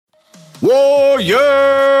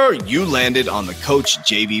Warrior! You landed on the Coach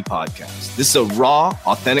JV podcast. This is a raw,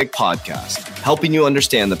 authentic podcast helping you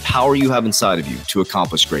understand the power you have inside of you to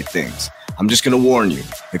accomplish great things. I'm just going to warn you,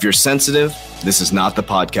 if you're sensitive, this is not the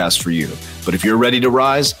podcast for you. But if you're ready to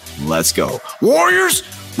rise, let's go. Warriors,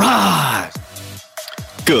 rise!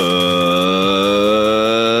 Good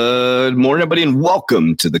morning, everybody, and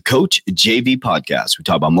welcome to the Coach JV podcast. We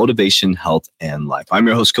talk about motivation, health, and life. I'm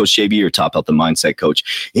your host, Coach JV, your top health and mindset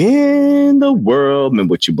coach in the world. And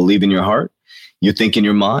what you believe in your heart, you think in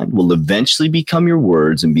your mind, will eventually become your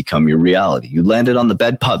words and become your reality. You landed on the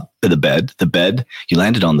bed. You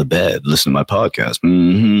landed on the bed. Listen to my podcast.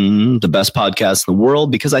 The best podcast in the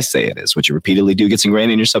world, because I say it is. What you repeatedly do gets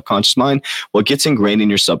ingrained in your subconscious mind. What gets ingrained in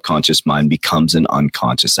your subconscious mind becomes an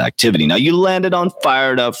unconscious activity. Now, you landed on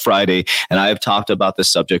Fired Up Friday, and I have talked about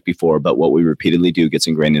this subject before, but what we repeatedly do gets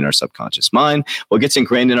ingrained in our subconscious mind. What gets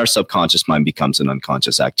ingrained in our subconscious mind becomes an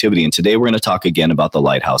unconscious activity. And today we're going to talk again about the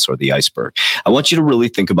lighthouse or the iceberg. I want you to really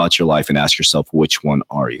think about your life and ask yourself, which one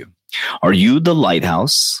are you? Are you the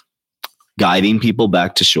lighthouse guiding people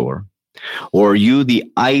back to shore? Or are you the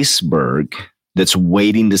iceberg that's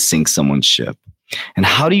waiting to sink someone's ship? And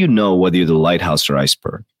how do you know whether you're the lighthouse or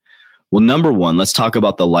iceberg? Well, number one, let's talk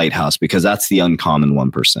about the lighthouse, because that's the uncommon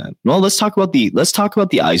 1%. Well, let's talk about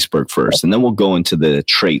the iceberg first, and then we'll go into the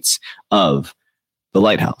traits of the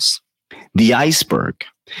lighthouse. The iceberg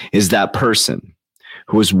is that person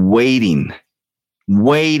who is waiting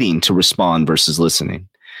to respond versus listening.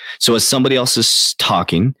 So as somebody else is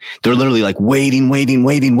talking, they're literally like waiting,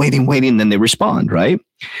 and then they respond, right?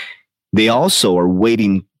 They also are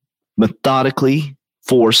waiting methodically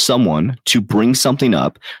for someone to bring something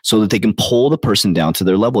up so that they can pull the person down to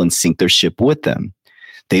their level and sink their ship with them.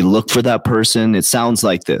 They look for that person. It sounds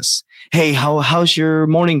like this. Hey, how's your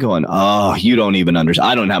morning going? Oh, you don't even understand.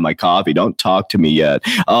 I don't have my coffee. Don't talk to me yet.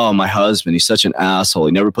 Oh, my husband, he's such an asshole.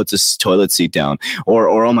 He never puts his toilet seat down.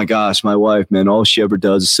 Or oh my gosh, my wife, man, all she ever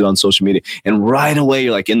does is sit on social media. And right away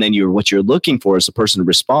you're like, and then what you're looking for is a person to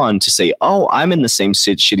respond to say, oh, I'm in the same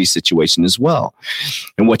shitty situation as well.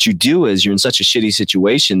 And what you do is you're in such a shitty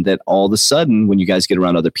situation that all of a sudden, when you guys get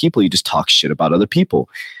around other people, you just talk shit about other people.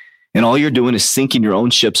 And all you're doing is sinking your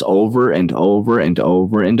own ships over and over and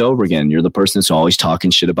over and over again. You're the person that's always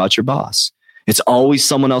talking shit about your boss. It's always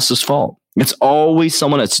someone else's fault. It's always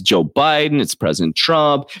someone. It's Joe Biden. It's President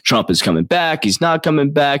Trump. Trump is coming back. He's not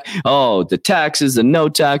coming back. Oh, the taxes, the no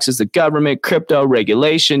taxes, the government, crypto,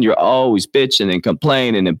 regulation. You're always bitching and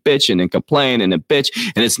complaining and bitching and complaining and bitch.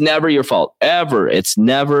 And it's never your fault. Ever. It's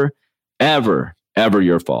never, ever, ever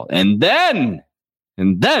your fault. And then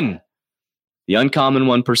the uncommon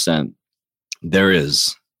 1%, there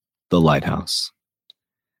is the lighthouse.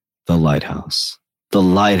 The lighthouse. The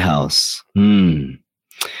lighthouse.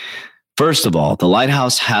 First of all, the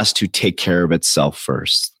lighthouse has to take care of itself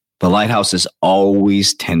first. The lighthouse is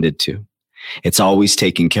always tended to. It's always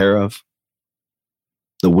taken care of.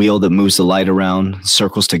 The wheel that moves the light around,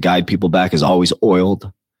 circles to guide people back, is always oiled.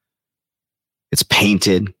 It's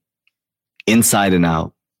painted inside and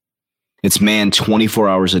out. It's manned 24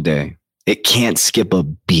 hours a day. It can't skip a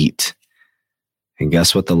beat. And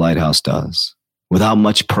guess what the lighthouse does? Without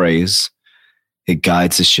much praise, it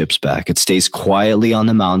guides the ships back. It stays quietly on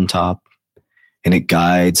the mountaintop, and it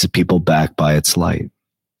guides the people back by its light.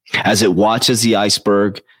 As it watches the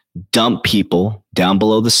iceberg dump people down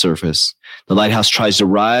below the surface, the lighthouse tries to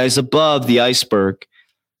rise above the iceberg.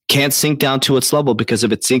 Can't sink down to its level, because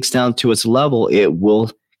if it sinks down to its level, it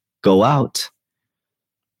will go out.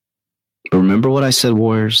 But remember what I said,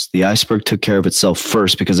 warriors? The iceberg took care of itself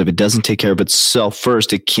first, because if it doesn't take care of itself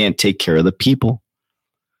first, it can't take care of the people.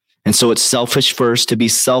 And so it's selfish first to be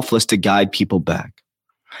selfless to guide people back.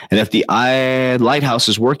 And if the lighthouse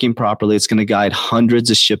is working properly, it's going to guide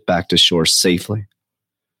hundreds of ships back to shore safely.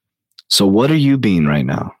 So what are you being right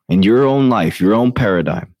now in your own life, your own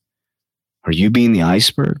paradigm? Are you being the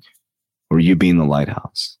iceberg, or are you being the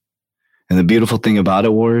lighthouse? And the beautiful thing about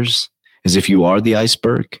it, warriors, is if you are the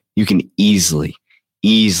iceberg, you can easily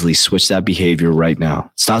switch that behavior right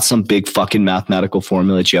now. It's not some big fucking mathematical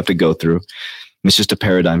formula that you have to go through. It's just a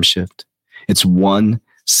paradigm shift. It's one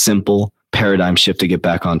simple paradigm shift to get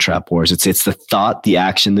back on track, warriors. It's the thought, the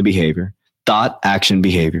action, the behavior. Thought, action,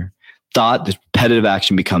 behavior. Thought, the repetitive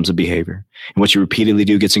action becomes a behavior. And what you repeatedly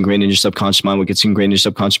do gets ingrained in your subconscious mind. What gets ingrained in your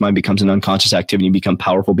subconscious mind becomes an unconscious activity. You become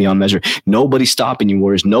powerful beyond measure. Nobody's stopping you,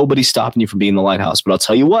 warriors. Nobody's stopping you from being the lighthouse. But I'll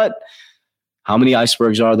tell you what, how many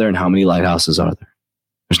icebergs are there and how many lighthouses are there?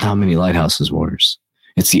 There's not many lighthouses, warriors.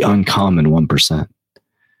 It's the uncommon 1%.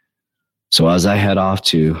 So as I head off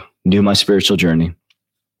to do my spiritual journey,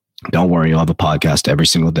 don't worry, you'll have a podcast every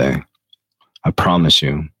single day. I promise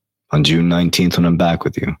you, On June 19th, when I'm back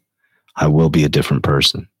with you, I will be a different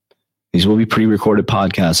person. These will be pre-recorded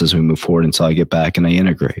podcasts as we move forward until I get back and I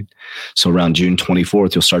integrate. So around June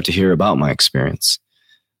 24th, you'll start to hear about my experience.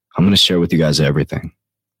 I'm going to share with you guys everything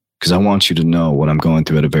because I want you to know what I'm going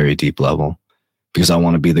through at a very deep level, because I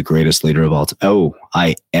want to be the greatest leader of all time. Oh,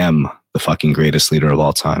 I am the fucking greatest leader of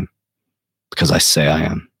all time because I say I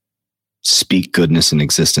am. Speak goodness and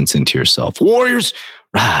existence into yourself. Warriors,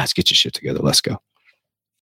 rise, get your shit together. Let's go.